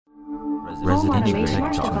Residential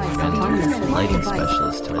tech talk, lighting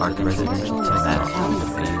specialist to residential tech.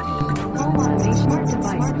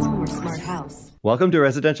 Welcome to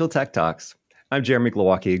Residential Tech Talks. I'm Jeremy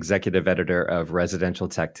Glowacki, Executive Editor of Residential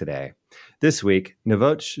Tech Today. This week,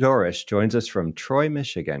 Navot Shorish joins us from Troy,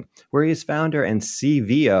 Michigan, where he is founder and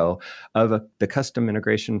CVO of the custom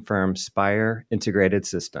integration firm Spire Integrated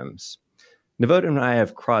Systems. Navot and I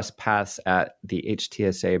have crossed paths at the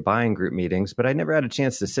HTSA buying group meetings, but I never had a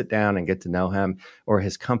chance to sit down and get to know him or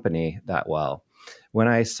his company that well. When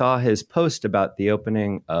I saw his post about the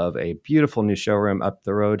opening of a beautiful new showroom up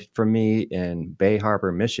the road from me in Bay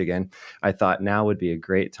Harbor, Michigan, I thought now would be a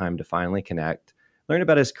great time to finally connect, learn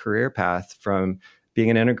about his career path from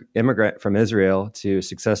being an immigrant from Israel to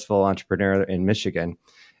successful entrepreneur in Michigan,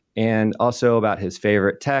 and also about his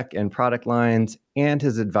favorite tech and product lines and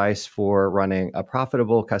his advice for running a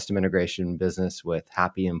profitable custom integration business with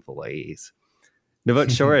happy employees. Navot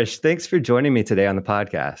Shorish, thanks for joining me today on the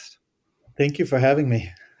podcast. Thank you for having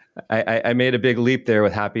me. I made a big leap there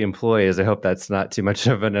with happy employees. I hope that's not too much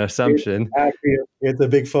of an assumption. It's a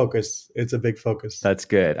big focus. It's a big focus. That's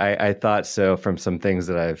good. I thought so from some things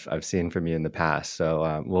that I've seen from you in the past.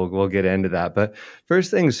 So we'll get into that. But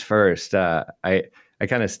first things first, I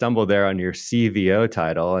kind of stumbled there on your CVO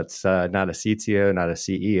title. It's not a CTO, not a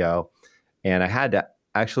CEO. And I had to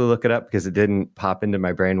actually look it up because it didn't pop into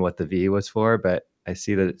my brain what the V was for, but I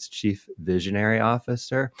see that it's Chief Visionary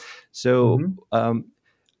Officer. So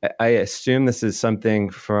I assume this is something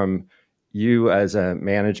from you as a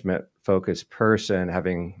management-focused person,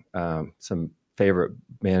 having some favorite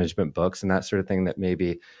management books and that sort of thing, that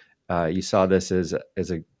maybe you saw this as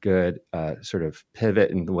a good sort of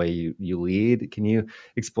pivot in the way you lead. Can you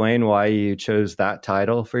explain why you chose that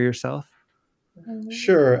title for yourself?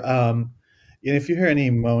 Sure. If you hear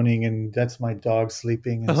any moaning, and that's my dog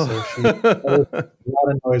sleeping, and so she a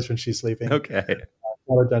lot of noise when she's sleeping. Okay.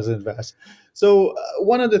 It doesn't invest. So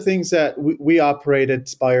one of the things that we operate at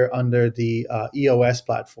Spire under the EOS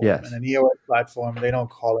platform, yes. And an EOS platform, they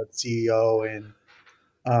don't call it CEO and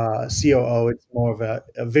COO. It's more of a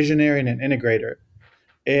visionary and an integrator.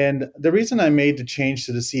 And the reason I made the change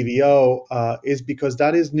to the CVO is because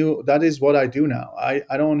that is new. That is what I do now. I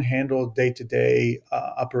don't handle day-to-day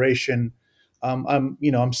operation.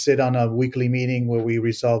 I'm sit on a weekly meeting where we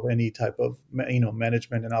resolve any type of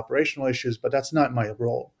management and operational issues, but that's not my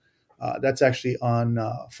role. That's actually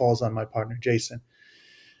falls on my partner Jason.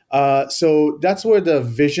 So that's where the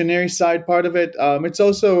visionary side part of it. It's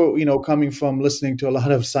also coming from listening to a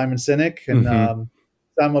lot of Simon Sinek and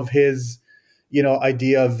some of his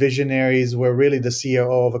idea of visionaries, where really the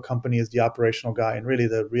COO of a company is the operational guy, and really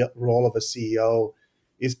the real role of a CEO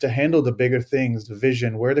is to handle the bigger things, the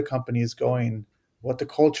vision, where the company is going, what the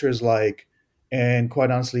culture is like, and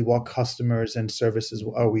quite honestly, what customers and services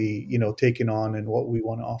are we, taking on, and what we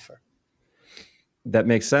want to offer. That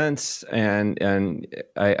makes sense. And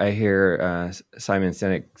I hear Simon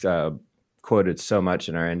Sinek quoted so much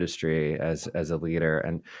in our industry as a leader,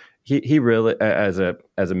 and he really, as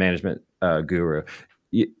a management guru,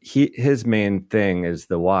 his main thing is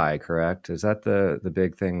the why, correct? Is that the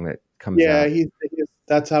big thing that comes out? Yeah,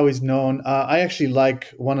 that's how he's known. I actually like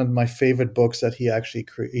one of my favorite books that he actually,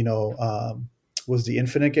 was The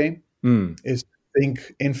Infinite Game. Is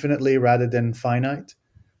think infinitely rather than finite.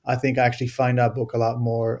 I think I actually find that book a lot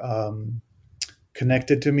more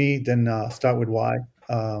connected to me than Start With Why.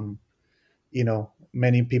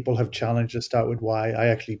 Many people have challenged to start with why. I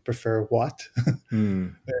actually prefer what.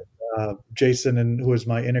 Jason, who is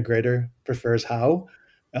my integrator, prefers how.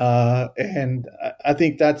 And I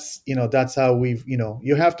think that's how we've,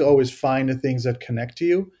 you have to always find the things that connect to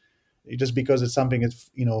you. Just because it's something that's,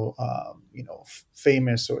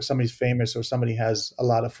 famous, or somebody's famous, or somebody has a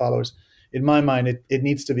lot of followers. In my mind, it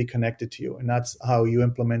needs to be connected to you, and that's how you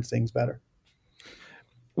implement things better.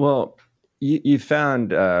 Well, you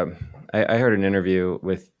found, I heard an interview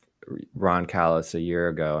with Ron Callis a year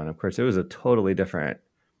ago, and of course it was a totally different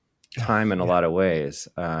time in a lot of ways.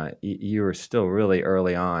 You were still really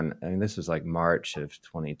early on. I mean, this was like March of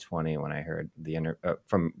 2020 when I heard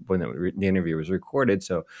from when the interview was recorded.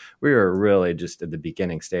 So we were really just at the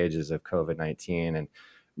beginning stages of COVID-19 and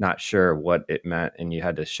not sure what it meant. And you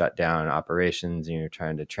had to shut down operations, and you're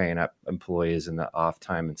trying to train up employees in the off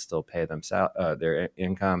time and still pay them their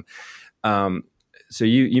income. So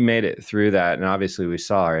you made it through that. And obviously we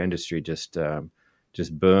saw our industry just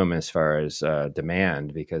boom as far as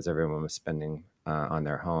demand, because everyone was spending on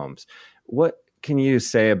their homes. What can you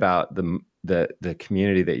say about the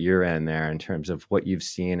community that you're in there in terms of what you've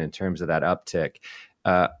seen in terms of that uptick?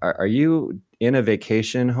 are you in a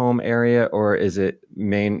vacation home area, or is it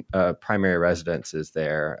main primary residences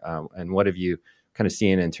there? And what have you kind of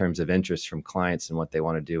seen in terms of interest from clients and what they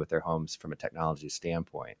want to do with their homes from a technology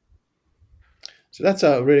standpoint? So that's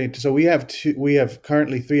so we have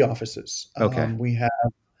currently three offices. Okay. We have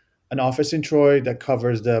an office in Troy that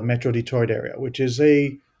covers the Metro Detroit area, which is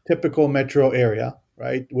a typical metro area,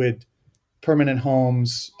 right, with permanent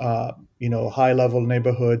homes, high level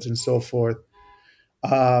neighborhoods and so forth.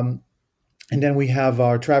 Um, and then we have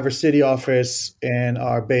our Traverse City office and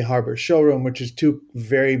our Bay Harbor showroom, which is two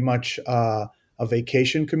very much a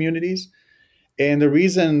vacation communities. And the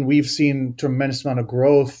reason we've seen tremendous amount of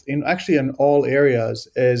growth in all areas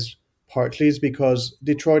is partly is because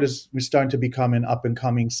Detroit is starting to become an up and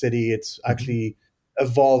coming city. It's actually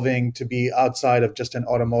evolving to be outside of just an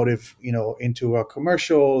automotive, into a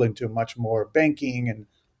commercial, into much more banking and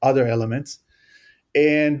other elements.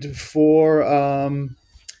 And from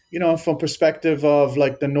perspective of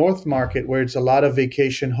like the North Market, where it's a lot of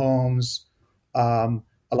vacation homes,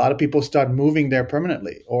 a lot of people start moving there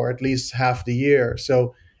permanently, or at least half the year.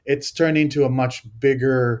 So it's turned into a much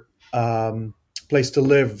bigger place to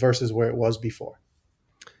live versus where it was before.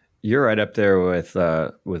 You're right up there with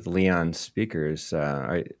Leon Speakers.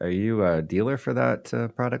 Are you a dealer for that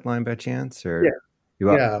product line by chance, or Yeah. you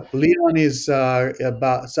up? Yeah, Leon is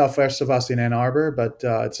about southwest of us in Ann Arbor, but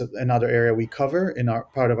it's another area we cover in our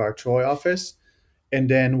part of our Troy office. And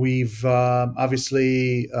then we've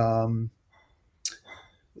obviously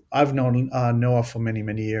I've known Noah for many,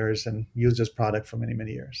 many years and used his product for many,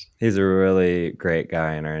 many years. He's a really great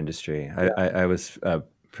guy in our industry. Yeah. I was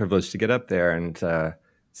privileged to get up there and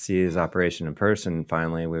see his operation in person.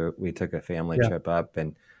 Finally, we took a family Yeah. trip up,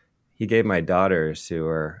 and he gave my daughters, who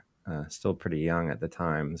were still pretty young at the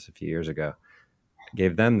time, this was a few years ago,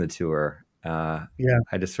 gave them the tour. Yeah.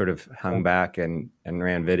 I just sort of hung back and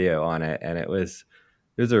ran video on it, and it was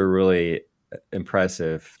a really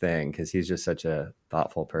impressive thing because he's just such a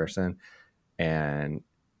thoughtful person, and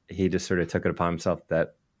he just sort of took it upon himself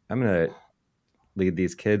that I'm going to lead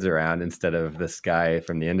these kids around instead of this guy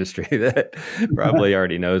from the industry that probably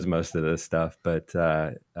already knows most of this stuff. But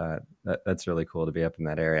that's really cool to be up in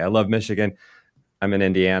that area. I love Michigan. I'm in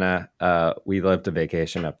Indiana. We love to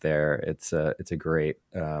vacation up there. It's a great,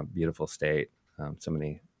 beautiful state. So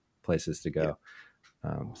many places to go.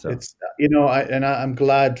 So It's I'm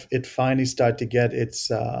glad it finally started to get it's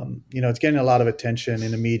getting a lot of attention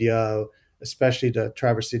in the media, especially the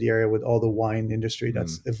Traverse City area with all the wine industry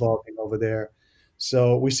that's evolving over there.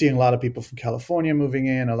 So we're seeing a lot of people from California moving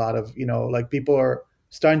in. A lot of people are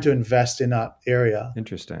starting to invest in that area,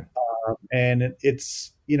 interesting. and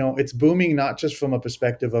it's booming not just from a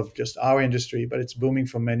perspective of just our industry, but it's booming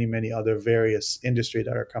from many, many other various industry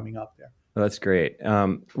that are coming up there. Well, that's great.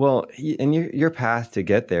 Well, and your path to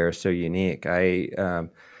get there is so unique. I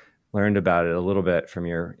learned about it a little bit from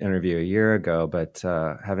your interview a year ago, but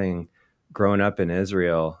having grown up in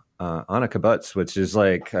Israel on a kibbutz, which is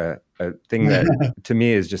like a thing that to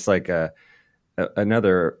me is just like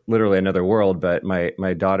literally another world. But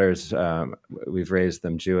my daughters, we've raised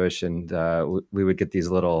them Jewish, and we would get these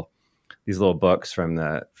little books from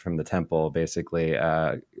the temple, basically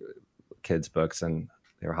kids books, and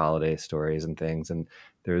they were holiday stories and things. And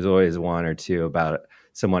there was always one or two about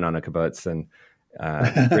someone on a kibbutz and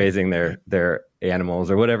raising their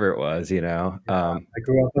animals or whatever it was, I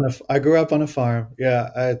grew up on a farm.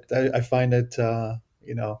 Yeah, I find it.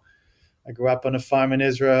 I grew up on a farm in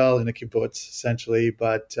Israel in a kibbutz, essentially,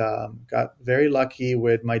 but got very lucky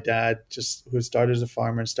with my dad, just who started as a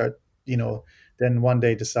farmer and then one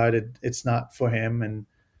day decided it's not for him and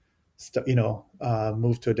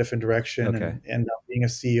moved to a different direction and ended up being a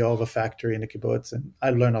CEO of a factory in the kibbutz. And I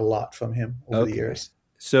learned a lot from him over the years.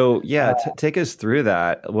 So take us through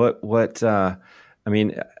that.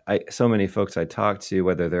 So many folks I talk to,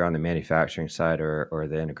 whether they're on the manufacturing side or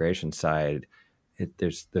the integration side,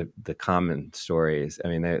 there's the common stories. I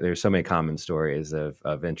mean, there's so many common stories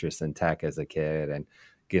of interest in tech as a kid and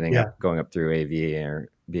going up through AV or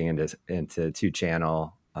being into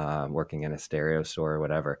 2-channel, working in a stereo store or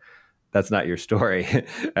whatever. That's not your story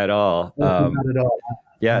at all. Not at all.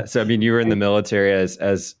 Yeah. So, I mean, you were in the military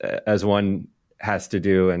as one has to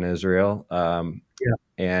do in Israel.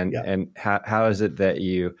 And how is it that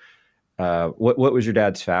you, what was your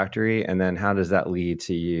dad's factory? And then how does that lead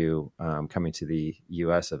to you coming to the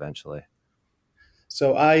US eventually?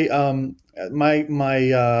 So my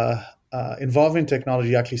involvement in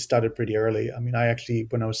technology actually started pretty early. I mean,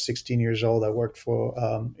 when I was 16 years old, I worked for,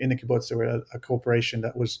 in the kibbutz, there was a corporation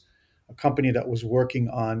that was a company that was working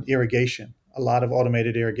on irrigation. a lot of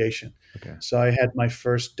automated irrigation. Okay. So I had my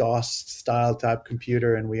first DOS style type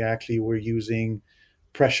computer, and we actually were using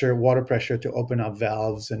water pressure to open up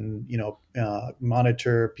valves and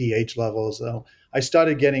monitor pH levels. So I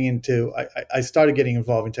started getting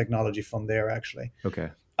involved in technology from there, actually. Okay.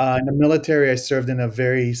 In the military, I served in a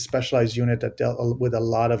very specialized unit that dealt with a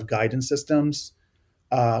lot of guidance systems,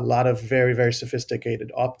 a lot of very, very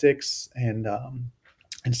sophisticated optics and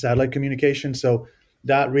satellite communication. So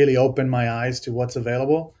that really opened my eyes to what's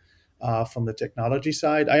available from the technology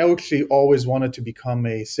side. I actually always wanted to become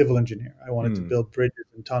a civil engineer. I wanted to build bridges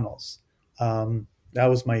and tunnels. That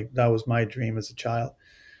was my dream as a child.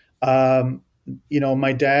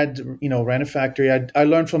 My dad, ran a factory. I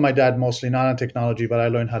learned from my dad mostly not on technology, but I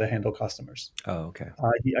learned how to handle customers. Oh, okay.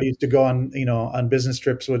 I used to go on business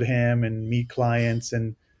trips with him and meet clients,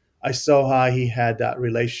 and I saw how he had that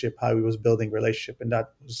relationship, how he was building relationship, and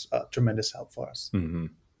that was a tremendous help for us. Mm-hmm.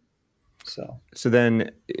 So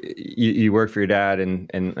then you worked for your dad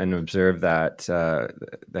and observed that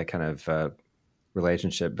that kind of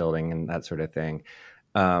relationship building and that sort of thing.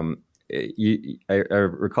 I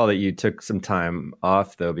recall that you took some time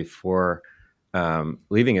off though before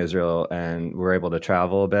leaving Israel and were able to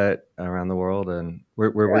travel a bit around the world. And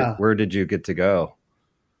where did you get to go?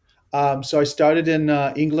 So I started in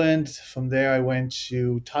England. From there, I went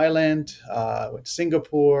to Thailand, went to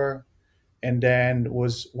Singapore, and then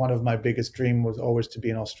one of my biggest dream was always to be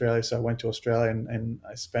in Australia. So I went to Australia and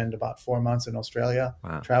I spent about 4 months in Australia,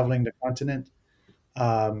 traveling the continent.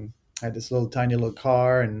 I had this tiny little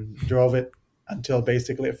car and drove it until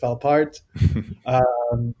basically it fell apart.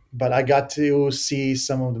 But I got to see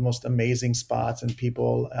some of the most amazing spots and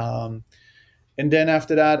people. And then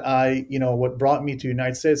after that, what brought me to the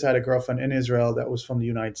United States, I had a girlfriend in Israel that was from the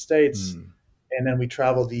United States. And then we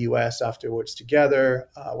traveled the U.S. afterwards together,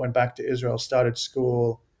 went back to Israel, started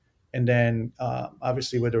school. And then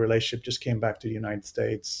obviously with the relationship, just came back to the United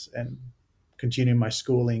States and continued my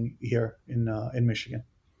schooling here in Michigan.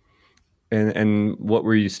 And what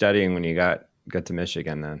were you studying when you got to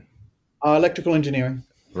Michigan then? Electrical engineering.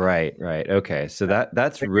 Right. Okay. So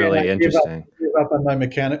that's really interesting. I gave up on my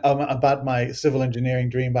about my civil engineering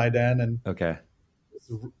dream by then, and okay,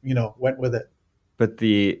 went with it. But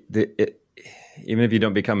even if you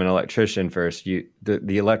don't become an electrician first,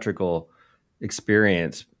 the electrical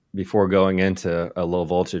experience before going into a low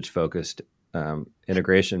voltage focused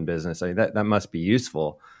integration business, I mean, that must be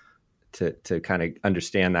useful to kind of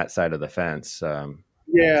understand that side of the fence. So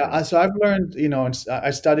I've learned,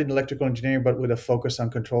 I studied electrical engineering, but with a focus on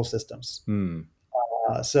control systems.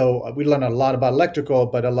 So we learned a lot about electrical,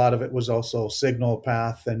 but a lot of it was also signal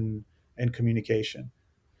path and communication.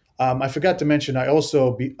 I forgot to mention, I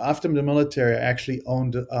also, after the military, I actually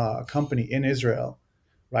owned a company in Israel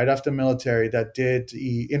right after military that did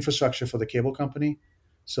the infrastructure for the cable company.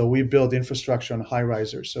 So we built infrastructure on high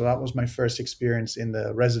risers. So that was my first experience in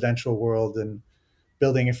the residential world and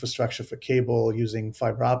building infrastructure for cable using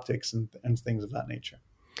fiber optics and things of that nature.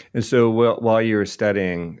 And so while you were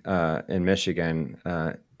studying in Michigan,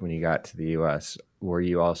 when you got to the U.S., were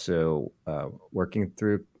you also working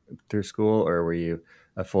through school, or were you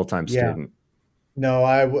a full-time student? No,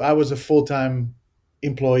 I was a full-time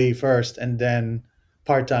employee first and then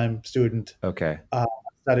part-time student. Okay.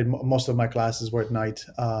 Studied most of my classes were at night.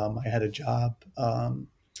 I had a job.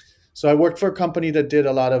 So I worked for a company that did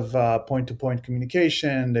a lot of point-to-point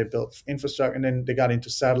communication. They built infrastructure, and then they got into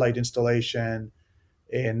satellite installation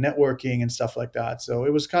and networking and stuff like that. So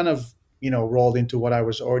it was kind of, rolled into what I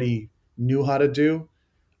was already knew how to do,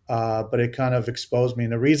 but it kind of exposed me.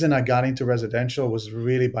 And the reason I got into residential was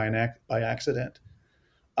really by accident.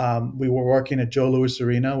 We were working at Joe Louis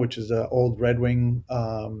Arena, which is the old Red Wing,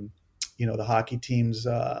 the hockey team's,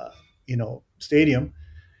 stadium.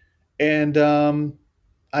 And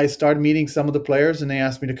I started meeting some of the players, and they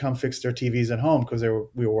asked me to come fix their TVs at home because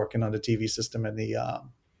we were working on the TV system in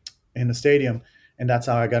the stadium. And that's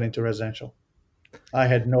how I got into residential. I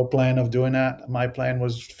had no plan of doing that. My plan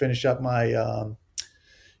was to finish up my,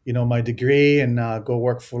 my degree and go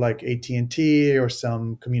work for like AT&T or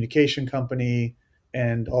some communication company.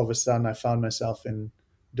 And all of a sudden I found myself in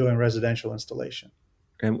doing residential installation.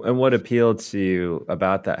 And what appealed to you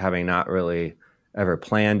about that, having not really ever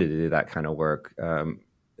planned to do that kind of work?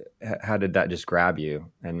 How did that just grab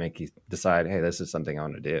you and make you decide, hey, this is something I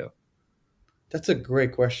want to do? That's a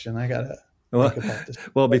great question. I got to think about this.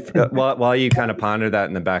 Well, while you kind of ponder that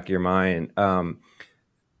in the back of your mind,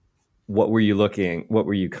 what were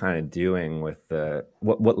you kind of doing with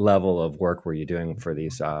what level of work were you doing for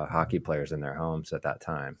these hockey players in their homes at that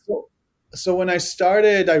time? So when I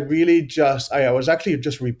started, I was actually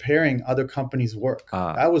just repairing other companies' work.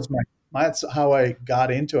 That was That's how I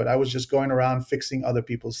got into it. I was just going around fixing other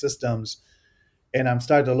people's systems, and I'm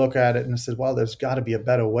starting to look at it and I said, well, there's got to be a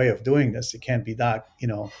better way of doing this. It can't be that,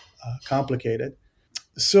 complicated.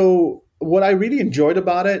 So what I really enjoyed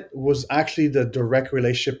about it was actually the direct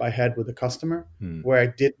relationship I had with the customer, where I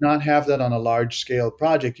did not have that on a large scale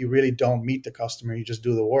project. You really don't meet the customer, you just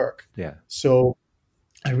do the work. Yeah. So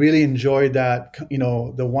I really enjoyed that,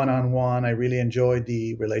 the one-on-one. I really enjoyed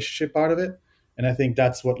the relationship part of it. And I think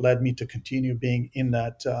that's what led me to continue being in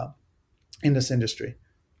that, in this industry.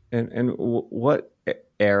 And what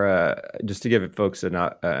era, just to give folks an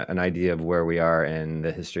idea of where we are in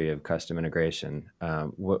the history of custom integration,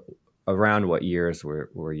 around what years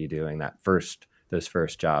were you doing those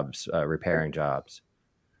first jobs, repairing jobs?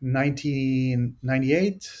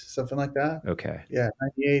 1998, something like that. Okay. Yeah,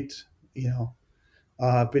 98,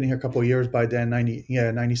 I've been here a couple of years by then,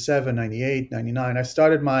 97, 98, 99. I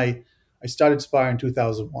started Spire in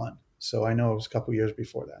 2001. So I know it was a couple of years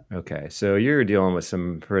before that. Okay. So you're dealing with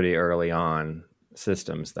some pretty early on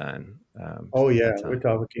systems then. Oh yeah. We're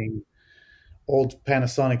talking old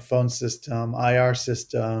Panasonic phone system, IR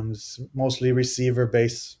systems, mostly receiver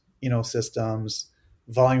based, systems,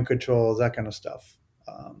 volume controls, that kind of stuff.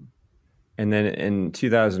 And then in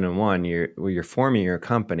 2001, you're forming your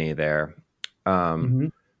company there.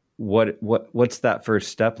 What's that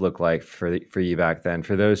first step look like for you back then?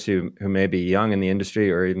 For those who may be young in the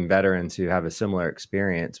industry or even veterans who have a similar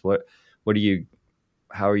experience,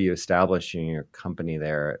 how are you establishing your company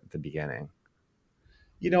there at the beginning?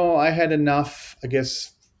 I had enough, I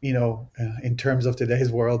guess, in terms of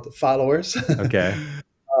today's world, followers. Okay.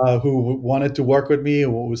 Who wanted to work with me,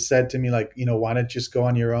 who said to me, like, why don't you just go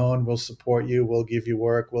on your own? We'll support you. We'll give you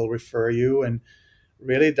work. We'll refer you. And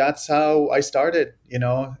really, that's how I started.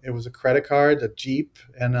 It was a credit card, a Jeep,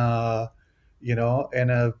 and a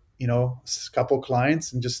couple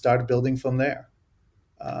clients, and just started building from there.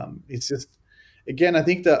 It's just, again, I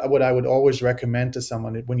think that what I would always recommend to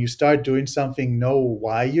someone, when you start doing something, know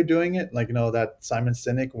why you're doing it. Like, that Simon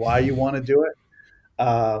Sinek, why you want to do it.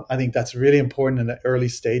 I think that's really important in the early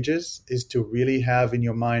stages, is to really have in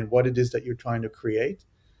your mind what it is that you're trying to create.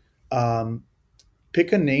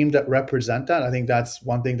 Pick a name that represents that. I think that's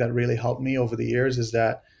one thing that really helped me over the years, is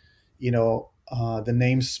that, the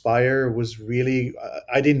name Spire was really,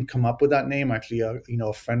 I didn't come up with that name. Actually,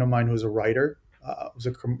 a friend of mine who's a writer, was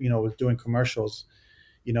doing commercials,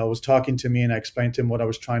 was talking to me, and I explained to him what I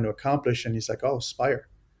was trying to accomplish. And he's like, oh, Spire.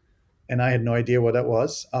 And I had no idea what that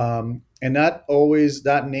was. And that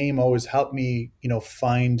name always helped me,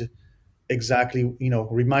 find exactly,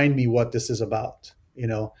 remind me what this is about.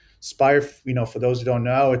 Spire, for those who don't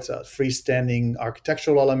know, it's a freestanding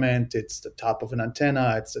architectural element. It's the top of an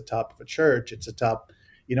antenna. It's the top of a church. It's the top,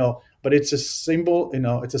 but it's a symbol,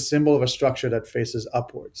 it's a symbol of a structure that faces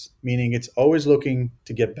upwards, meaning it's always looking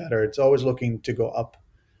to get better. It's always looking to go up,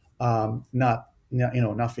 not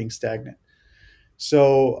being stagnant.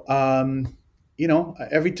 So,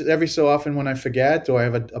 every so often when I forget or I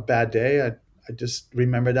have a bad day, I just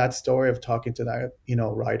remember that story of talking to that,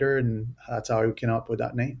 writer, and that's how I came up with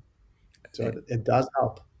that name. So it does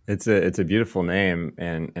help. It's a beautiful name,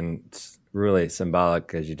 and it's really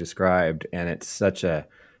symbolic, as you described, and it's such a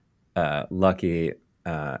lucky,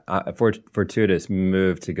 fortuitous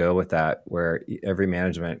move to go with that, where every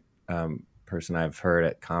management person I've heard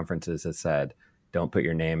at conferences has said, don't put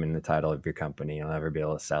your name in the title of your company. You'll never be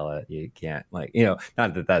able to sell it. You can't,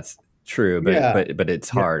 not that that's true, but it's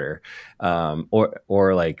harder.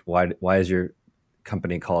 Or like, why is your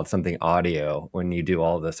company called something audio when you do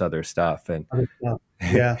all this other stuff? And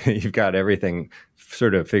you've got everything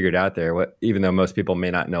sort of figured out there. Even though most people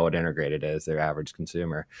may not know what integrated is, their average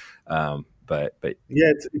consumer. But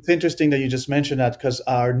yeah, it's interesting that you just mentioned that, because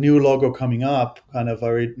our new logo coming up, kind of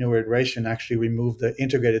our new iteration, actually removed the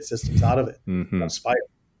integrated systems out of it. Mm-hmm. Spire.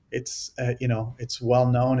 It's it's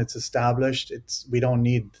well known, it's established. We don't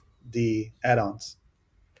need the add-ons.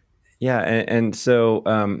 Yeah, and so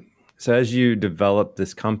as you develop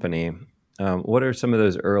this company, what are some of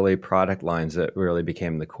those early product lines that really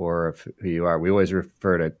became the core of who you are? We always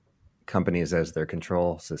refer to companies as their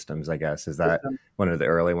control systems, I guess. Is that one of the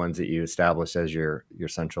early ones that you established as your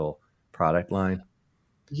central product line?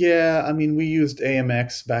 Yeah, I mean, we used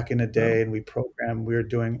AMX back in the day, and we were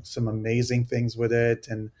doing some amazing things with it.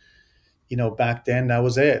 And, back then that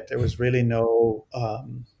was it. There was really no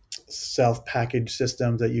self-packaged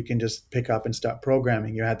systems that you can just pick up and start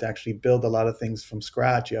programming. You had to actually build a lot of things from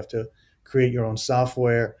scratch. You have to create your own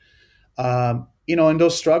software. And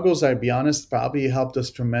those struggles, I'd be honest, probably helped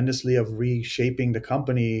us tremendously of reshaping the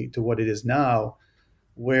company to what it is now.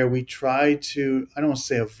 where we try to, I don't want to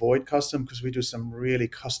say avoid custom because we do some really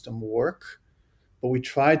custom work, but we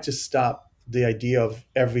try to stop the idea of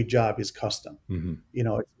every job is custom. Mm-hmm.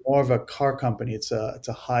 It's more of a car company. It's a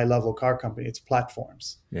high level car company. It's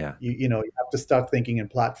platforms. Yeah. You have to start thinking in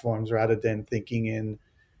platforms rather than thinking in,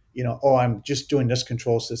 oh, I'm just doing this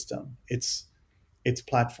control system. It's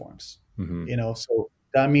platforms. Mm-hmm. So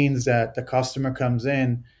that means that the customer comes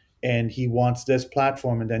in and he wants this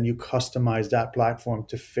platform, and then you customize that platform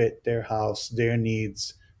to fit their house, their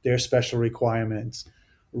needs, their special requirements,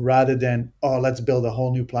 rather than, oh, let's build a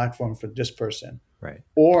whole new platform for this person. Right.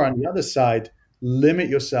 Or on the other side, limit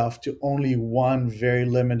yourself to only one very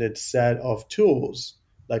limited set of tools.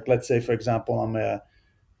 Like, let's say, for example, I'm a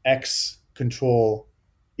X control,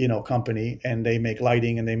 company, and they make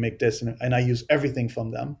lighting and they make this, and I use everything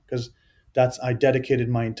from them because I dedicated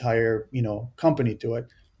my entire, company to it.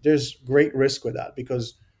 There's great risk with that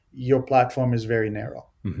because your platform is very narrow.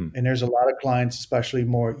 Mm-hmm. And there's a lot of clients, especially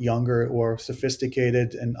more younger or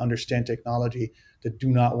sophisticated and understand technology, that do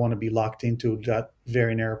not want to be locked into that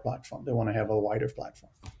very narrow platform. They want to have a wider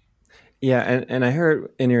platform. Yeah, and I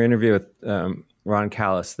heard in your interview with Ron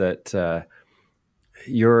Callis that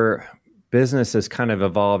your business has kind of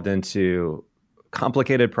evolved into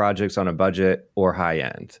complicated projects on a budget or high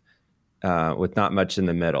end, with not much in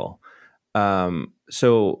the middle.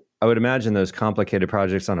 So I would imagine those complicated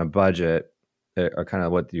projects on a budget are kind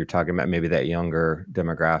of what you're talking about, maybe that younger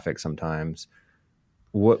demographic sometimes.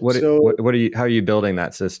 How are you building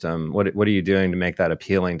that system? What are you doing to make that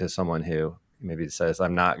appealing to someone who maybe says,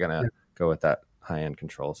 I'm not going to go with that high-end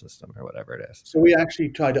control system or whatever it is? So we actually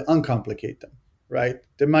try to uncomplicate them, right?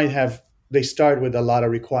 They start with a lot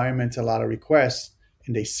of requirements, a lot of requests,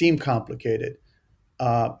 and they seem complicated.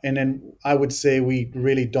 And then I would say we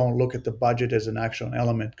really don't look at the budget as an actual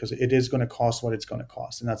element because it is going to cost what it's going to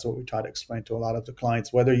cost. And that's what we try to explain to a lot of the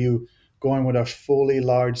clients, whether you going with our fully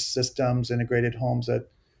large systems, integrated homes that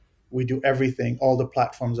we do everything, all the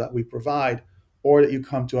platforms that we provide, or that you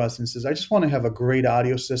come to us and says, I just want to have a great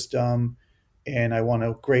audio system and I want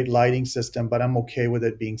a great lighting system, but I'm okay with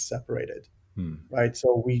it being separated, right?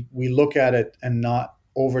 So we look at it and not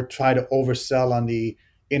try to oversell on the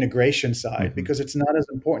integration side because it's not as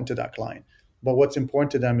important to that client. But what's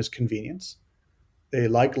important to them is convenience. They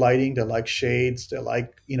like lighting, they like shades, they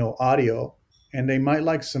like, audio, and they might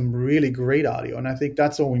like some really great audio. And I think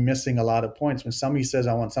that's what we're missing a lot of points. When somebody says,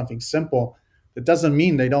 I want something simple, that doesn't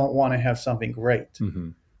mean they don't want to have something great.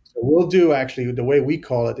 Mm-hmm. So we'll do, actually, the way we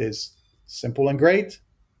call it is simple and great,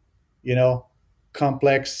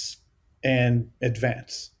 complex and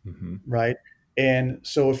advanced, right? And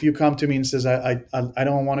so if you come to me and says, I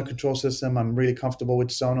don't want a control system, I'm really comfortable with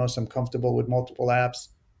Sonos, I'm comfortable with multiple apps,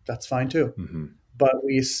 that's fine too. Mm-hmm. But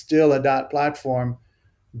we still at that platform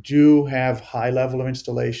do have high level of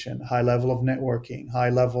installation, high level of networking, high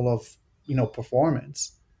level of,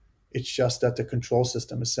 performance. It's just that the control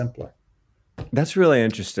system is simpler. That's really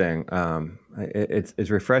interesting. It's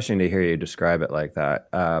refreshing to hear you describe it like that.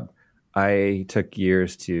 I took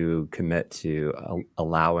years to commit to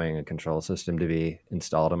allowing a control system to be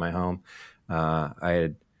installed in my home. I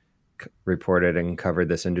had reported and covered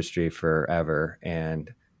this industry forever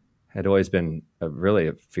and had always been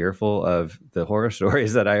really fearful of the horror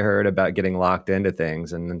stories that I heard about getting locked into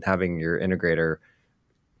things and then having your integrator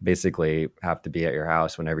basically have to be at your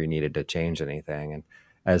house whenever you needed to change anything. And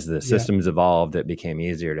as the systems evolved, it became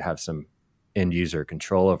easier to have some end user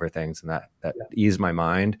control over things, and that eased my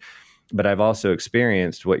mind. But I've also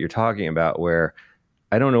experienced what you're talking about, where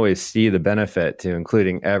I don't always see the benefit to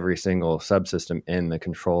including every single subsystem in the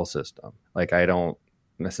control system. Like, I don't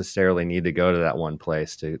necessarily need to go to that one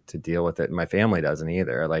place to deal with it. And my family doesn't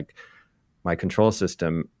either. Like, my control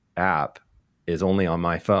system app is only on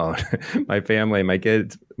my phone. My family, my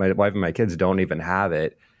kids, my wife and my kids don't even have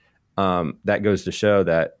it. That goes to show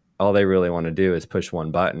that all they really want to do is push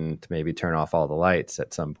one button to maybe turn off all the lights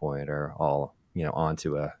at some point, or all,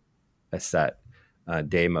 onto a set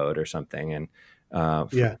day mode or something. And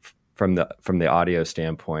from the audio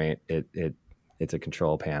standpoint, it's a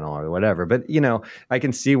control panel or whatever. But I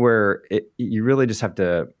can see where you really just have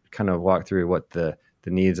to kind of walk through what the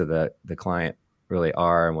needs of the client really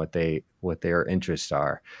are and what their interests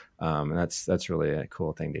are. And that's really a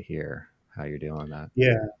cool thing to hear how you're doing that.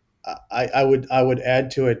 Yeah. I would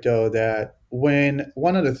add to it though that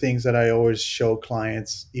one of the things that I always show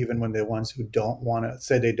clients, even when they're ones who don't want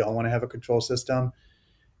to have a control system,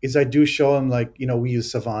 is I do show them, like, we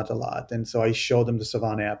use Savant a lot. And so I show them the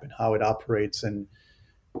Savant app and how it operates. And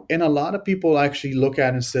a lot of people actually look at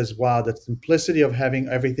it and says, wow, the simplicity of having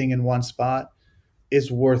everything in one spot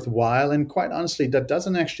is worthwhile. And quite honestly, that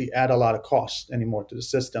doesn't actually add a lot of cost anymore to the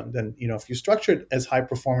system. Then, if you structure it as high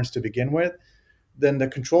performance to begin with, then the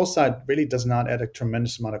control side really does not add a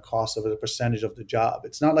tremendous amount of cost over the percentage of the job.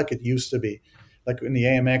 It's not like it used to be. Like in the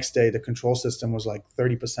AMX day, the control system was like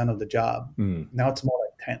 30% of the job. Now it's more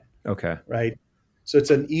like 10. Okay. Right. So it's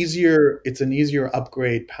an easier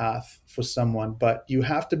upgrade path for someone, but you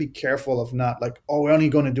have to be careful of not like, oh, we're only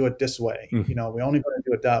going to do it this way. We're only going to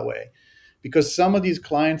do it that way. Because some of these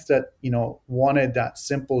clients that, wanted that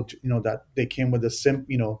simple, that they came with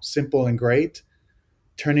a simple and great,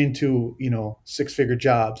 turn into, 6-figure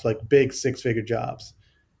jobs, like big 6-figure jobs.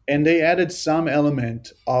 And they added some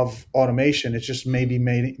element of automation. It's just maybe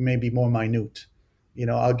more minute.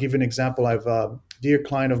 I'll give you an example. I've a dear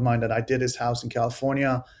client of mine that I did his house in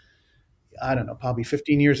California, I don't know, probably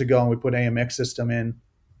 15 years ago, and we put AMX system in.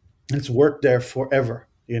 And it's worked there forever.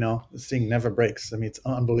 This thing never breaks. I mean, it's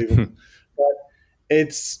unbelievable.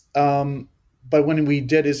 But when we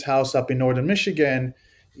did his house up in northern Michigan,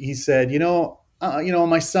 he said,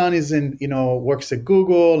 my son is works at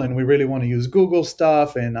Google, and we really want to use Google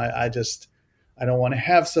stuff, and I don't want to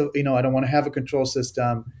have I don't want to have a control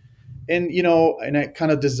system, and and I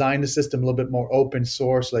kind of designed the system a little bit more open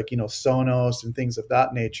source, like Sonos and things of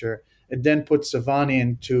that nature, and then put Savant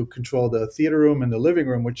in to control the theater room and the living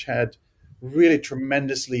room, which had really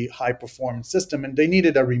tremendously high performance system, and they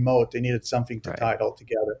needed a remote. They needed something to tie it all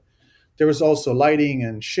together. There was also lighting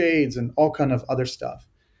and shades and all kind of other stuff.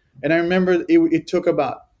 And I remember it took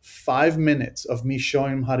about 5 minutes of me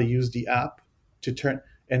showing them how to use the app to turn,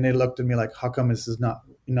 and they looked at me like, how come this is not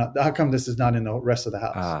in the rest of the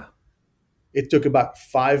house? It took about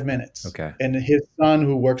 5 minutes. Okay. And his son,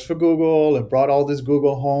 who works for Google and brought all this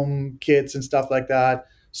Google Home kits and stuff like that,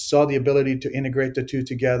 saw the ability to integrate the two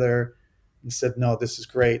together and said, no, this is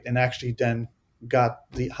great. And actually then got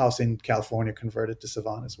the house in California converted to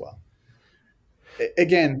Savant as well.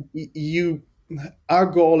 Again, our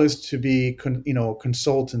goal is to be,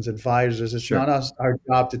 consultants, advisors. It's not our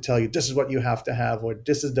job to tell you this is what you have to have, or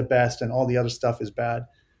this is the best and all the other stuff is bad.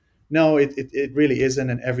 No, it really isn't.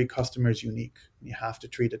 And every customer is unique. You have to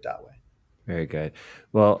treat it that way. Very good.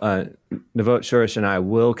 Well, Navot Shoresh and I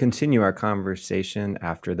will continue our conversation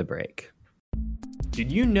after the break. Did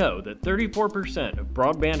you know that 34% of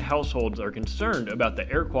broadband households are concerned about the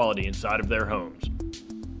air quality inside of their homes?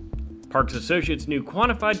 Parks Associates' new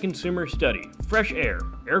quantified consumer study, Fresh Air,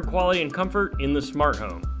 Air Quality and Comfort in the Smart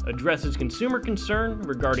Home, addresses consumer concern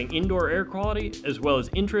regarding indoor air quality as well as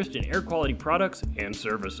interest in air quality products and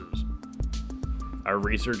services. Our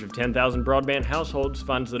research of 10,000 broadband households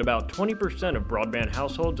finds that about 20% of broadband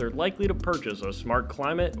households are likely to purchase a smart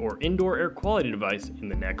climate or indoor air quality device in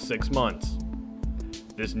the next 6 months.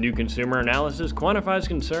 This new consumer analysis quantifies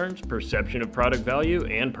concerns, perception of product value,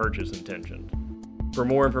 and purchase intentions. For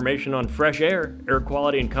more information on Fresh Air, Air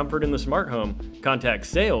Quality and Comfort in the Smart Home, contact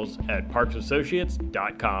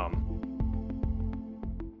sales@parksassociates.com.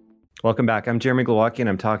 Welcome back. I'm Jeremy Glowacki, and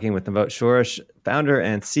I'm talking with Navot Shoresh, founder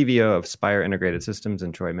and CVO of Spire Integrated Systems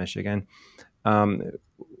in Troy, Michigan. One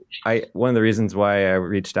of the reasons why I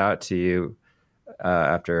reached out to you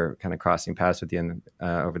after kind of crossing paths with you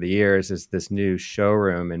over the years is this new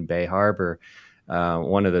showroom in Bay Harbor,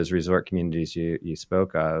 one of those resort communities you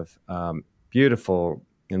spoke of. Beautiful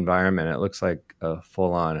environment. It looks like a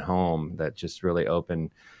full-on home that just really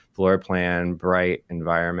open floor plan, bright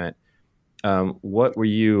environment. What were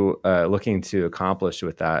you looking to accomplish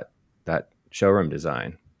with that showroom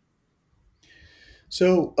design?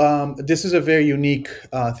 So this is a very unique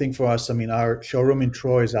thing for us. I mean, our showroom in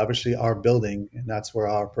Troy is obviously our building, and that's where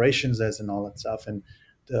our operations is and all that stuff. And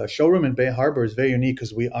the showroom in Bay Harbor is very unique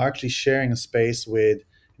because we are actually sharing a space with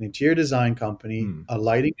an interior design company, a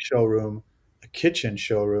lighting showroom, a kitchen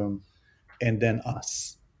showroom, and then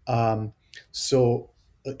us. So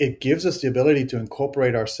it gives us the ability to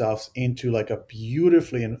incorporate ourselves into like a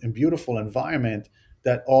beautiful environment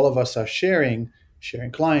that all of us are sharing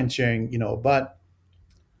clients, but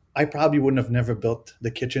I probably wouldn't have never built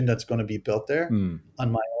the kitchen that's going to be built there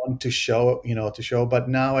on my own to show, but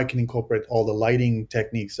now I can incorporate all the lighting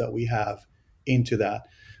techniques that we have into that.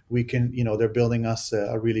 We can, they're building us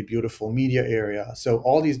a really beautiful media area. So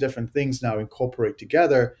all these different things now incorporate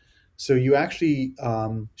together. So you actually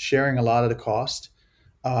sharing a lot of the cost.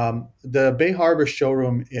 The Bay Harbor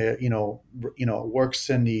showroom, works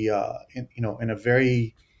in in a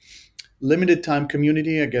very limited time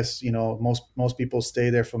community. I guess, most people stay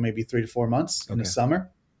there for maybe 3 to 4 months in the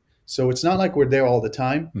summer. So it's not like we're there all the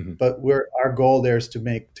time, but our goal there is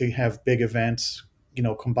to have big events,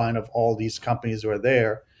 combined of all these companies who are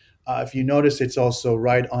there. If you notice, it's also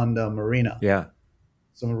right on the marina. Yeah.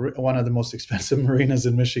 one of the most expensive marinas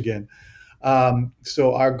in Michigan.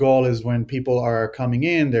 So our goal is when people are coming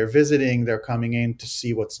in, they're visiting, they're coming in to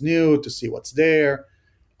see what's new, to see what's there.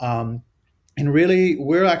 And really,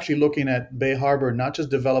 we're actually looking at Bay Harbor, not just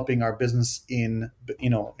developing our business in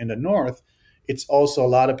the north. It's also a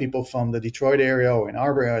lot of people from the Detroit area or Ann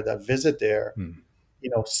Arbor area that visit there,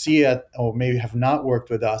 see it, or maybe have not worked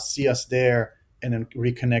with us, see us there, and then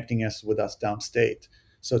reconnecting us with us downstate.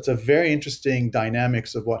 So it's a very interesting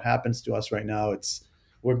dynamics of what happens to us right now.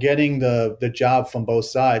 We're getting the job from both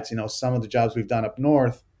sides. Some of the jobs we've done up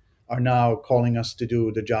north are now calling us to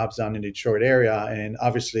do the jobs down in the Detroit area. And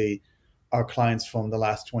obviously our clients from the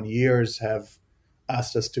last 20 years have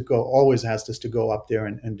always asked us to go up there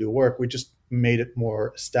and do work. We just made it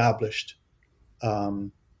more established,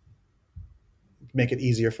 make it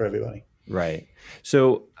easier for everybody. Right.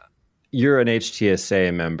 So you're an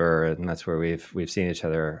HTSA member, and that's where we've seen each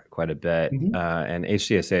other quite a bit. Mm-hmm. And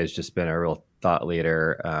HTSA has just been a real thought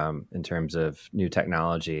leader in terms of new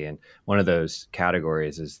technology. And one of those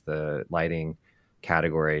categories is the lighting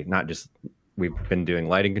category. Not just we've been doing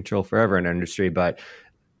lighting control forever in our industry, but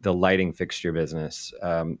the lighting fixture business,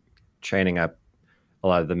 training up a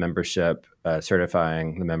lot of the membership,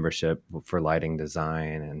 certifying the membership for lighting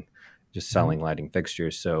design, and just selling lighting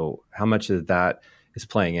fixtures. So how much of that is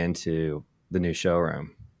playing into the new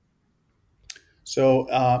showroom? So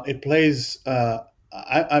it plays.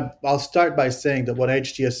 I'll start by saying that what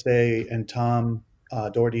HTSA and Tom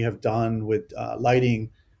Doherty have done with lighting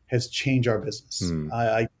has changed our business.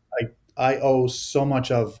 I owe so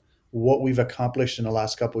much of what we've accomplished in the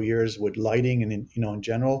last couple of years with lighting and in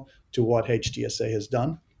general to what HTSA has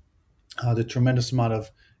done. The tremendous amount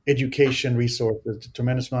of education resources, the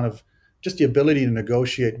tremendous amount of just the ability to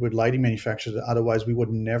negotiate with lighting manufacturers that otherwise we would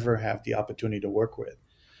never have the opportunity to work with.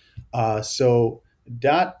 So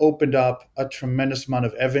that opened up a tremendous amount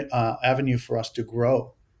of avenue for us to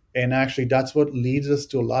grow. And actually, that's what leads us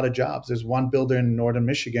to a lot of jobs. There's one builder in northern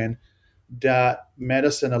Michigan that met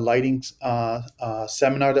us in a lighting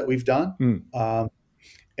seminar that we've done,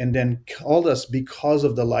 and then called us because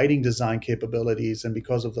of the lighting design capabilities and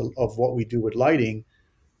because of what we do with lighting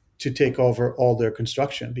to take over all their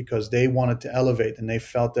construction, because they wanted to elevate and they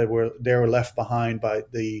felt that they were left behind by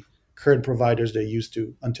the current providers they used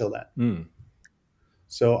to until then.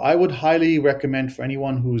 So I would highly recommend for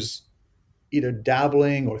anyone who's either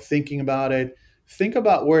dabbling or thinking about it, think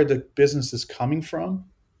about where the business is coming from.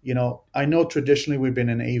 I know traditionally we've been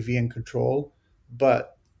in AV and control,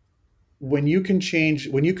 but when you can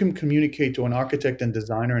communicate to an architect and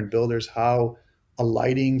designer and builders how a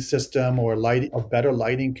lighting system or a better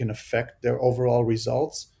lighting can affect their overall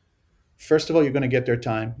results, first of all, you're going to get their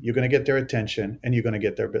time, you're going to get their attention, and you're going to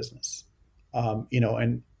get their business.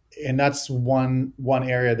 And that's one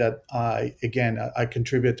area that I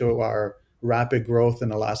contribute to our rapid growth in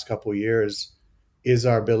the last couple of years is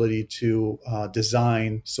our ability to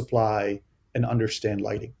design, supply, and understand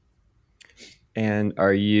lighting. And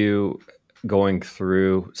are you going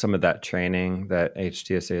through some of that training that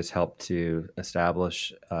HTSA has helped to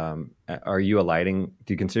establish? Do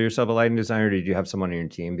you consider yourself a lighting designer? Or did you have someone on your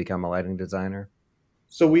team become a lighting designer?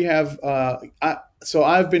 So we have,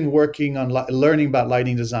 I've been working on learning about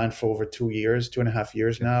lighting design for over 2.5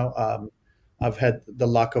 years now. I've had the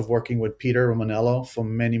luck of working with Peter Romanello for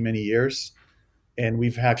many, many years. And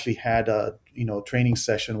we've actually had a training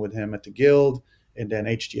session with him at the Guild, and then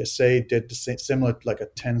HTSA did the similar, like a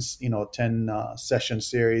 10 session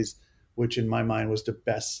series, which in my mind was the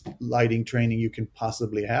best lighting training you can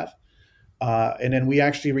possibly have. And then we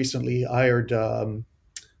actually recently hired an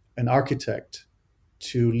architect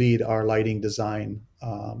to lead our lighting design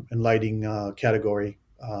and lighting category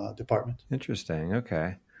department. Interesting.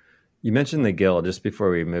 Okay. You mentioned the Guild. Just before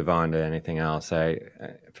we move on to anything else,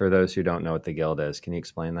 for those who don't know what the Guild is, can you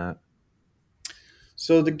explain that?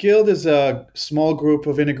 So the Guild is a small group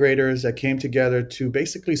of integrators that came together to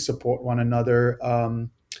basically support one another.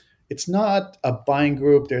 It's not a buying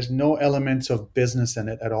group. There's no elements of business in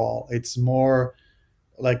it at all. It's more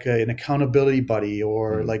like an accountability buddy,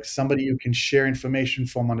 or like somebody you can share information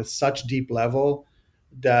from on a such deep level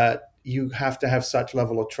that you have to have such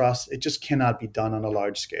level of trust. It just cannot be done on a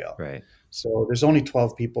large scale. Right. So there's only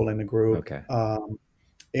 12 people in the group. Okay.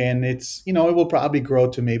 And it's, it will probably grow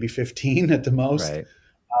to maybe 15 at the most. Right.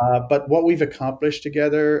 But what we've accomplished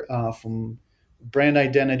together from brand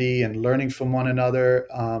identity and learning from one another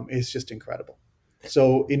is just incredible.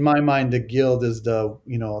 So in my mind, the Guild is the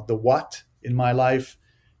what in my life,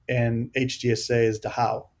 and HTSA is the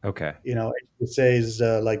how. Okay. HTSA is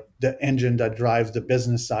like the engine that drives the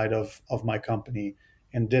business side of my company,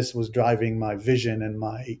 and this was driving my vision and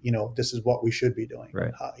my, this is what we should be doing.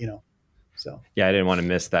 Right. So. Yeah, I didn't want to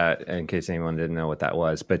miss that in case anyone didn't know what that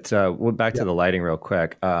was. But back to the lighting real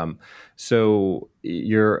quick. So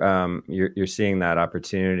you're seeing that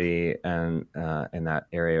opportunity and in that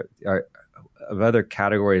area. Of other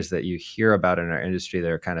categories that you hear about in our industry that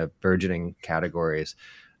are kind of burgeoning categories.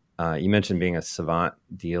 You mentioned being a Savant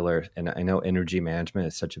dealer, and I know energy management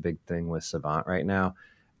is such a big thing with Savant right now.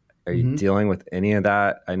 Are you dealing with any of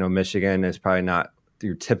that? I know Michigan is probably not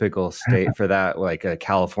your typical state for that, like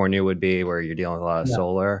California would be, where you're dealing with a lot of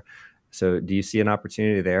solar. So do you see an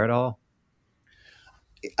opportunity there at all?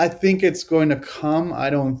 I think it's going to come.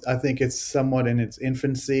 I think it's somewhat in its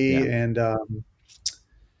infancy. And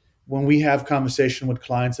when we have conversation with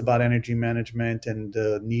clients about energy management and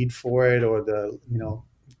the need for it, or the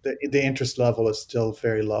interest level is still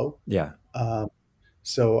very low. Yeah.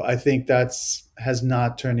 So I think has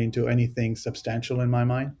not turned into anything substantial in my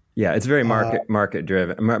mind. Yeah, it's very market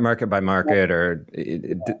driven, market by market, or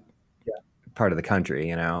part of the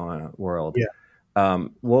country, world. Yeah.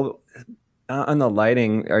 Well, on the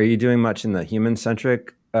lighting, are you doing much in the human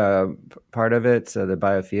centric part of it, so the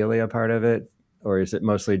biophilia part of it, or is it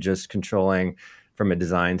mostly just controlling from a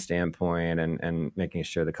design standpoint and making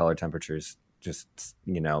sure the color temperature is just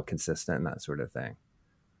consistent and that sort of thing?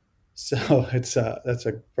 So that's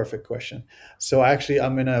a perfect question. So actually,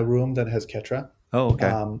 I'm in a room that has Ketra. Oh, okay.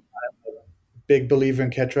 I'm a big believer in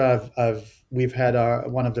Ketra. We've had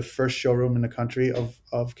one of the first showroom in the country of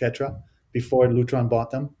Ketra before Lutron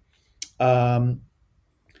bought them. To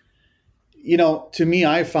me,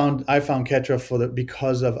 I found Ketra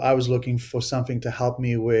because I was looking for something to help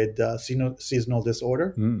me with seasonal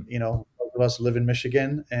disorder. Most of us live in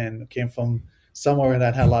Michigan and came from somewhere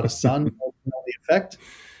that had a lot of sun. The effect.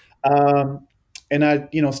 And I,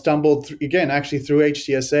 stumbled through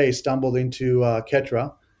HCSA, stumbled into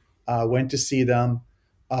Ketra, went to see them,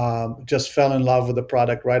 just fell in love with the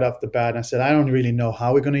product right off the bat. And I said, I don't really know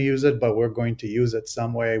how we're going to use it, but we're going to use it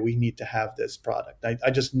some way. We need to have this product.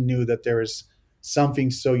 I just knew that there is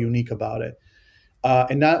something so unique about it.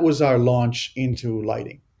 And that was our launch into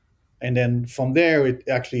lighting. And then from there, it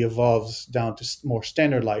actually evolves down to more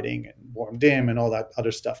standard lighting and warm dim and all that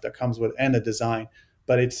other stuff that comes with, and the design.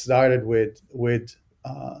 But it started with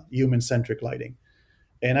human-centric lighting.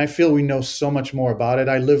 And I feel we know so much more about it.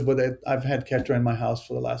 I live with it. I've had Ketra in my house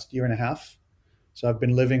for the last year and a half. So I've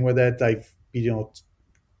been living with it. I've,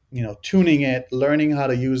 tuning it, learning how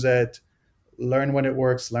to use it, learn when it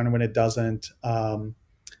works, learn when it doesn't.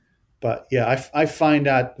 But yeah, I find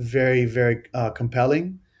that very, very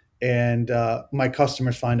compelling. And my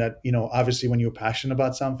customers find that, obviously when you're passionate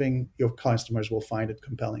about something, your customers will find it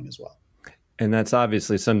compelling as well. And that's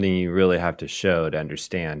obviously something you really have to show to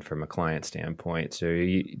understand from a client standpoint. So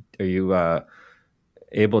are you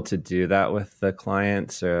able to do that with the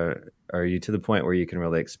clients, or are you to the point where you can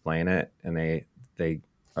really explain it and they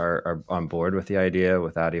are on board with the idea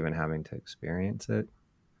without even having to experience it?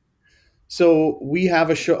 So we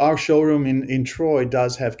have our showroom in Troy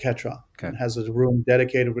does have Ketra. Okay. It has a room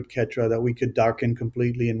dedicated with Ketra that we could darken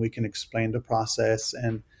completely, and we can explain the process.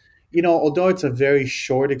 And although it's a very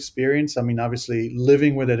short experience, I mean, obviously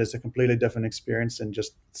living with it is a completely different experience than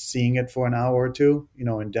just seeing it for an hour or two,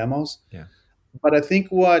 in demos. Yeah. But I think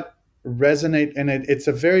what resonate, and it's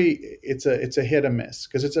a hit or miss,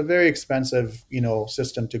 because it's a very expensive,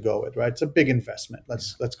 system to go with, right? It's a big investment.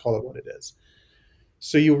 Let's call it what it is.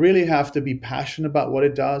 So you really have to be passionate about what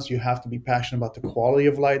it does. You have to be passionate about the quality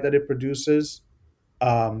of light that it produces.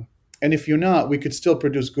 And if you're not, we could still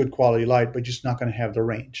produce good quality light, but just not going to have the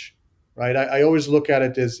range. Right. I always look at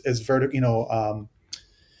it as vertical,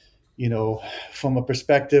 from a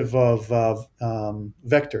perspective of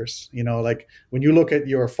vectors, like when you look at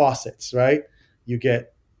your faucets, right, you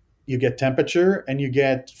get temperature and you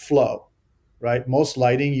get flow, right? Most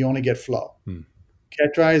lighting, you only get flow.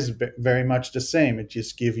 Ketra is very much the same. It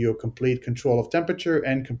just gives you a complete control of temperature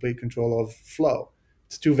and complete control of flow.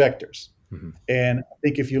 It's two vectors. Mm-hmm. And I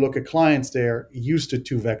think if you look at clients, they're used to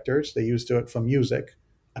two vectors. They're used to it from music.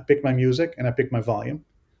 I pick my music and I pick my volume.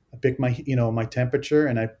 I pick my, my temperature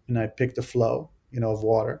and I pick the flow, of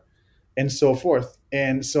water, and so forth.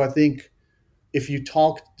 And so I think if you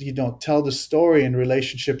tell the story in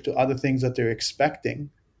relationship to other things that they're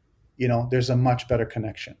expecting, there's a much better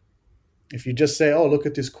connection. If you just say, oh, look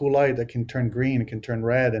at this cool light that can turn green, it can turn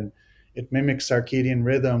red, and it mimics circadian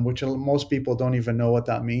rhythm, which most people don't even know what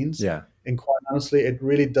that means. Yeah. And quite honestly, it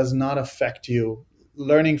really does not affect you.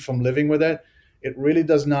 Learning from living with it, it really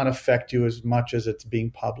does not affect you as much as it's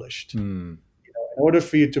being published. In order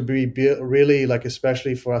for you to be really, like,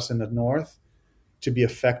 especially for us in the North, to be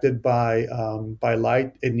affected by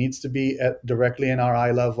light. It needs to be directly in our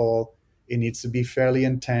eye level. It needs to be fairly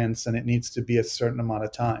intense, and it needs to be a certain amount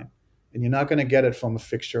of time. And you're not going to get it from a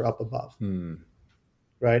fixture up above,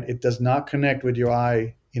 right? It does not connect with your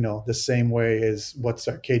eye, the same way as what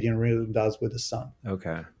circadian rhythm does with the sun.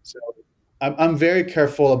 Okay. So I'm very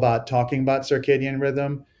careful about talking about circadian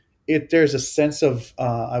rhythm. There's a sense of,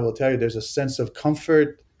 I will tell you, there's a sense of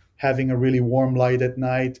comfort having a really warm light at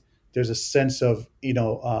night. There's a sense of,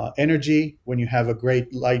 energy when you have a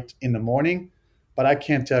great light in the morning, but I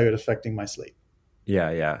can't tell you it's affecting my sleep. Yeah.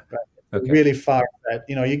 Right? Okay. Really far,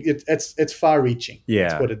 it's far-reaching. Yeah.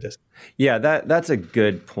 Let's put it this way. Yeah, that's a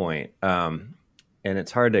good point. And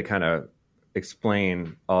it's hard to kind of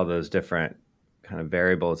explain all those different kind of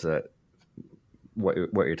variables that what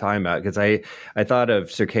you're talking about, because I thought of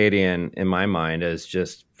circadian in my mind as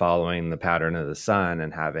just following the pattern of the sun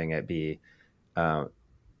and having it be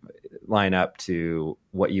line up to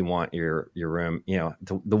what you want your room,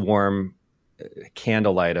 the warm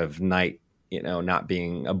candlelight of night, not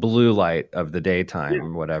being a blue light of the daytime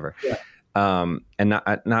or whatever. Yeah. And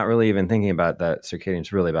not really even thinking about that circadian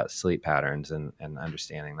is really about sleep patterns and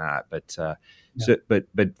understanding that. But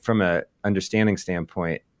from a understanding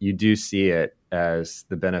standpoint, you do see it as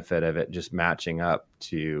the benefit of it just matching up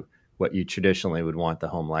to what you traditionally would want the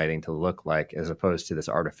home lighting to look like, as opposed to this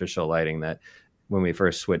artificial lighting that when we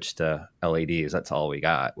first switched to LEDs, that's all we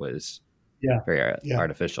got was very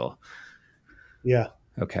artificial. Yeah.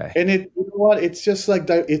 Okay. And you know what? It's just like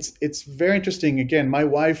that. It's very interesting. Again, my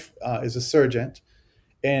wife is a surgeon,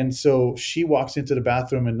 and so she walks into the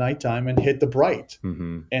bathroom at nighttime and hit the bright,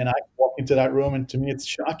 and I walk into that room, and to me it's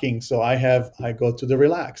shocking. So I go to the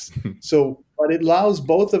relax. But it allows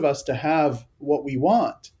both of us to have what we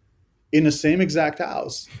want in the same exact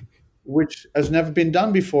house, which has never been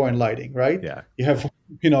done before in lighting, right? Yeah. You have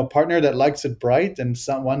a partner that likes it bright and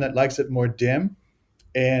someone that likes it more dim,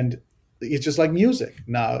 and it's just like music.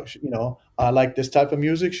 Now, I like this type of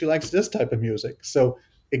music. She likes this type of music. So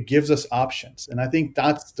it gives us options. And I think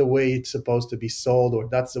that's the way it's supposed to be sold, or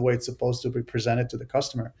that's the way it's supposed to be presented to the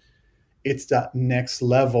customer. It's that next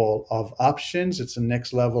level of options. It's the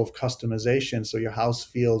next level of customization. So your house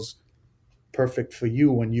feels perfect for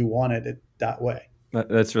you when you wanted it that way.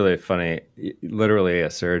 That's really funny. Literally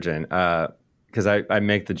a surgeon. Because I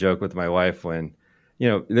make the joke with my wife when,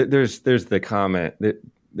 there's the comment that,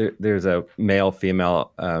 there's a male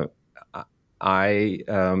female eye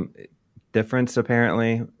difference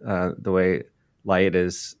apparently, the way light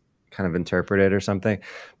is kind of interpreted or something.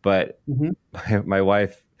 But my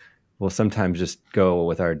wife will sometimes just go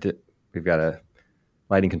with we've got a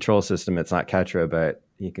lighting control system. It's not Ketra, but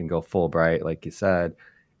you can go full bright, like you said.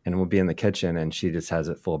 And we'll be in the kitchen and she just has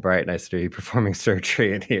it full bright. And I said, "Are you performing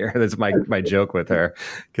surgery in here?" That's my joke with her,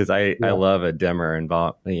 because I love a dimmer and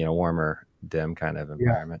warmer, dim kind of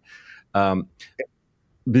environment.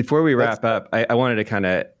 Before we wrap up, I wanted to kind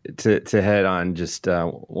of to head on just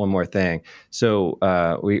one more thing. So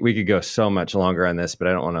we could go so much longer on this, but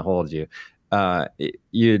I don't want to hold you.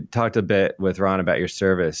 You talked a bit with Ron about your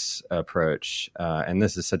service approach, and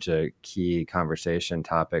this is such a key conversation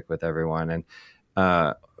topic with everyone.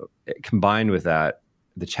 And combined with that,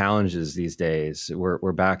 the challenges these days,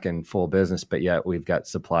 we're back in full business, but yet we've got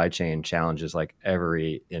supply chain challenges like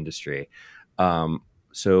every industry.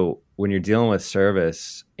 So when you're dealing with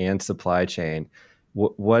service and supply chain,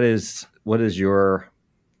 what is your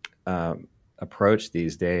approach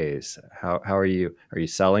these days? How are you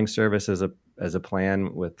selling service as a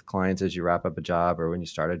plan with clients as you wrap up a job or when you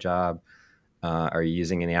start a job? Are you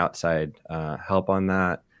using any outside help on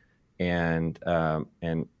that? And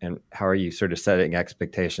how are you sort of setting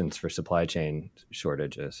expectations for supply chain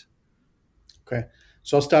shortages? Okay,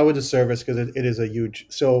 so I'll start with the service because it is a huge.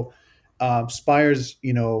 So Spire's,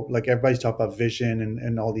 like everybody's talking about vision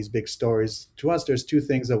and all these big stories. To us, there's two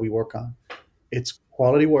things that we work on. It's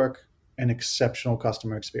quality work and exceptional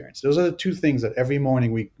customer experience. Those are the two things that every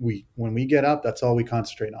morning we when we get up, that's all we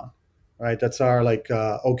concentrate on, right? That's our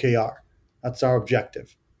OKR. That's our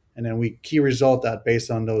objective. And then we key result that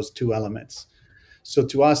based on those two elements. So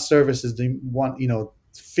to us, service is the one,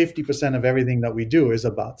 50% of everything that we do is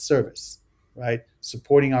about service, right?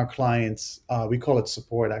 Supporting our clients. We call it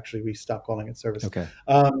support. Actually, we stopped calling it service. Okay.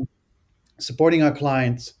 Supporting our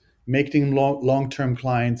clients, making them long-term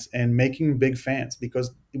clients, and making big fans,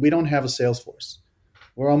 because we don't have a sales force.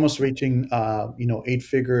 We're almost reaching, 8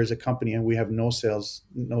 figures as a company, and we have no sales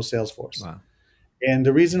force. Wow. And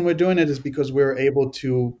the reason we're doing it is because we're able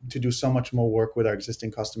to do so much more work with our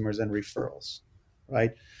existing customers and referrals,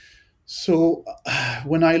 right? So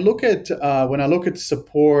when I look at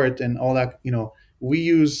support and all that, we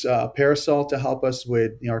use Parasol to help us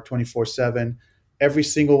with our 24/7. Every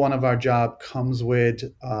single one of our job comes with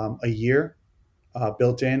a year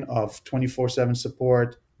built in of 24/7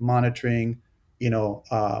 support, monitoring,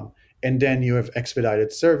 and then you have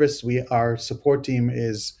expedited service. Our support team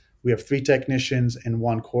we have 3 technicians and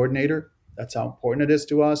 1 coordinator. That's how important it is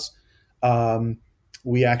to us.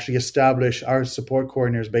 We actually establish our support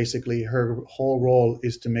coordinators. Basically, her whole role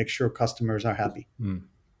is to make sure customers are happy.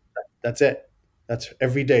 That's it. That's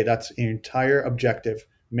every day. That's an entire objective.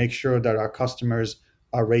 Make sure that our customers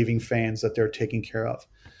are raving fans, that they're taken care of.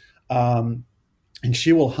 And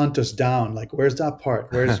she will hunt us down. Like, where's that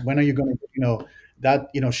part? When are you going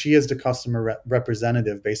to, she is the customer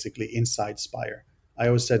representative basically inside Spire. I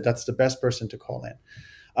always said that's the best person to call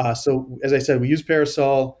in. So as I said, we use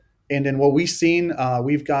Parasol. And then what we've seen,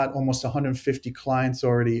 we've got almost 150 clients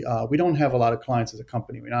already. We don't have a lot of clients as a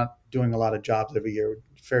company. We're not doing a lot of jobs every year,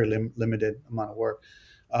 fairly limited amount of work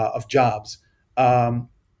of jobs.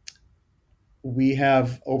 We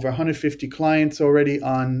have over 150 clients already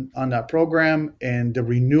on that program, and the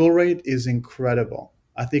renewal rate is incredible.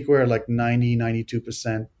 I think we're like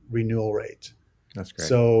 92% renewal rate. That's great.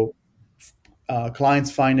 So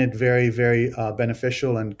clients find it very, very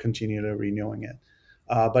beneficial and continue to renewing it.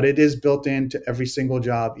 But it is built into every single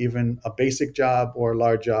job, even a basic job or a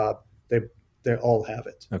large job. They all have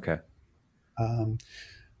it. Okay.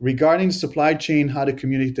 Regarding supply chain, how to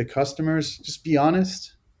communicate to customers, just be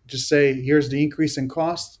honest. Just say, here's the increase in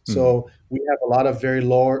cost. So we have a lot of very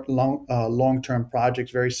long-term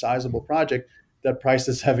projects, very sizable project that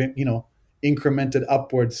prices have incremented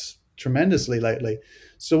upwards tremendously lately.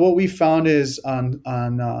 So what we found is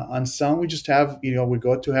on some, we just have, we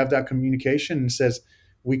go to have that communication and says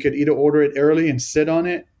we could either order it early and sit on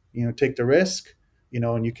it, take the risk,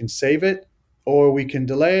 and you can save it, or we can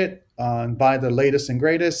delay it and buy the latest and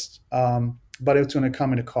greatest, but it's going to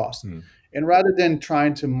come at a cost. And rather than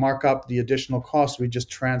trying to mark up the additional cost, we just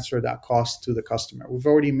transfer that cost to the customer. We've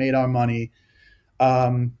already made our money.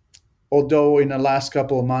 Although in the last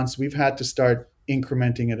couple of months, we've had to start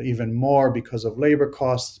incrementing it even more because of labor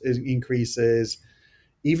cost increases,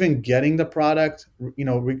 even getting the product,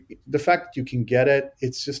 the fact that you can get it,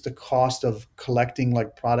 it's just the cost of collecting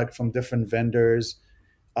like product from different vendors,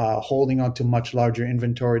 holding on to much larger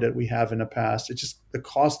inventory that we have in the past. It's just the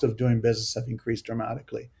cost of doing business have increased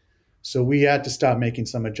dramatically. So we had to start making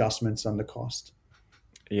some adjustments on the cost.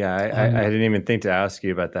 Yeah, I didn't even think to ask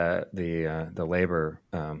you about the labor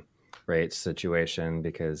rates situation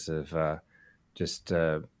because of just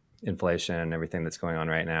inflation and everything that's going on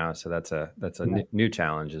right now. So that's a new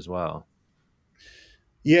challenge as well.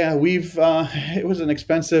 Yeah, it was an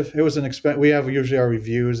expense. We have usually our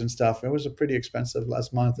reviews and stuff. It was a pretty expensive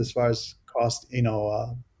last month as far as cost,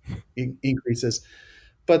 increases.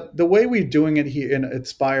 But the way we're doing it here in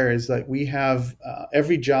Aspire is that we have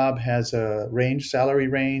every job has a salary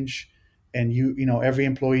range, and every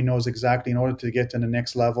employee knows exactly in order to get to the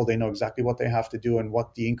next level, they know exactly what they have to do and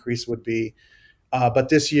what the increase would be. But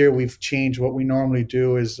this year we've changed. What we normally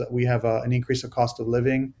do is we have an increase of cost of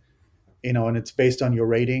living, and it's based on your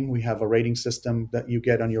rating. We have a rating system that you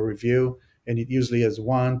get on your review, and it usually is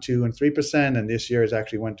 1%, 2%, and 3%. And this year it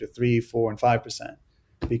actually went to 3%, 4%, and 5%.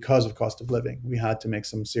 Because of cost of living, we had to make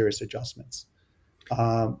some serious adjustments.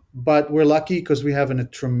 But we're lucky because we have a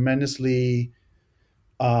tremendously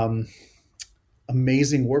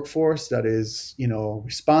amazing workforce that is,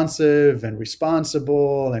 responsive and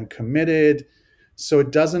responsible and committed. So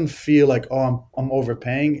it doesn't feel like, I'm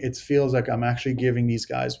overpaying. It feels like I'm actually giving these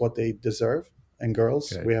guys what they deserve, and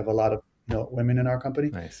girls. Okay. We have a lot of women in our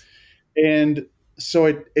company. Nice. And so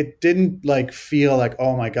it didn't feel like,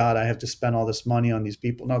 oh my God, I have to spend all this money on these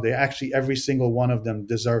people. No, they actually, every single one of them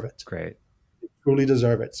deserve it. Great. They truly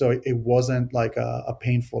deserve it. So it wasn't like a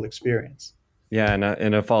painful experience. Yeah.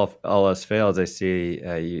 And if all else fails, I see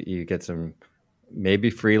you get some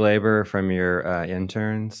maybe free labor from your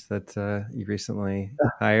interns that you recently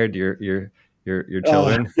hired, your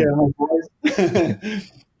children. Yeah, my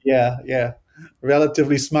boys. Yeah.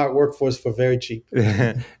 Relatively smart workforce for very cheap.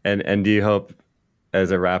 And do you hope,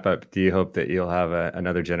 as a wrap up, do you hope that you'll have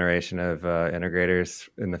another generation of integrators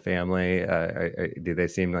in the family? Do they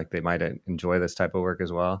seem like they might enjoy this type of work as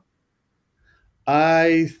well?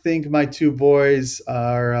 I think my 2 boys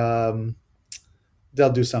are,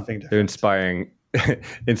 they'll do something different. They're inspiring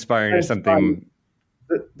to something.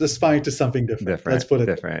 Aspiring to something different. Let's put it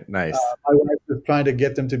different. Nice. My wife is trying to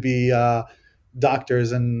get them to be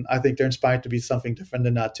doctors, and I think they're inspired to be something different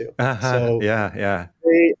than that too. So yeah.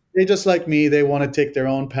 They just like me. They want to take their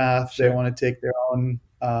own path. Sure. They want to take their own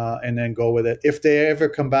and then go with it. If they ever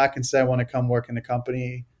come back and say, I want to come work in the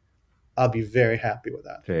company, I'll be very happy with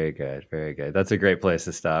that. Very good. Very good. That's a great place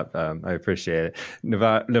to stop. I appreciate it.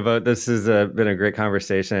 Navot, this has been a great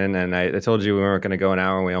conversation. And I told you we weren't going to go an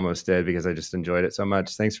hour, and we almost did because I just enjoyed it so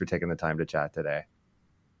much. Thanks for taking the time to chat today.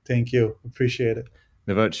 Thank you. Appreciate it.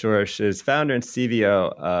 Navot Shoresh is founder and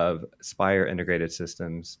CVO of Spire Integrated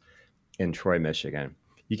Systems in Troy, Michigan.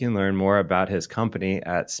 You can learn more about his company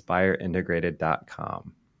at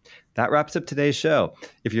spireintegrated.com. That wraps up today's show.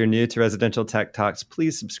 If you're new to Residential Tech Talks,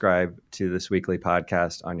 please subscribe to this weekly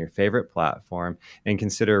podcast on your favorite platform and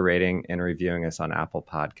consider rating and reviewing us on Apple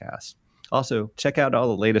Podcasts. Also, check out all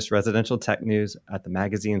the latest residential tech news at the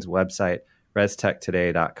magazine's website,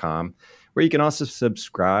 restechtoday.com, where you can also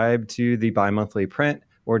subscribe to the bi-monthly print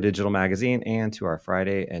or digital magazine and to our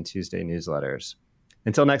Friday and Tuesday newsletters.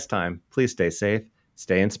 Until next time, please stay safe,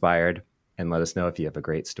 stay inspired, and let us know if you have a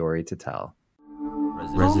great story to tell.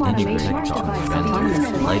 Residential Tech Talk,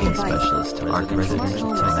 lighting specialist to Arc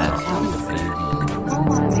Residential Tech. Home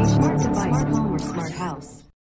automation, smart device, home or smart house.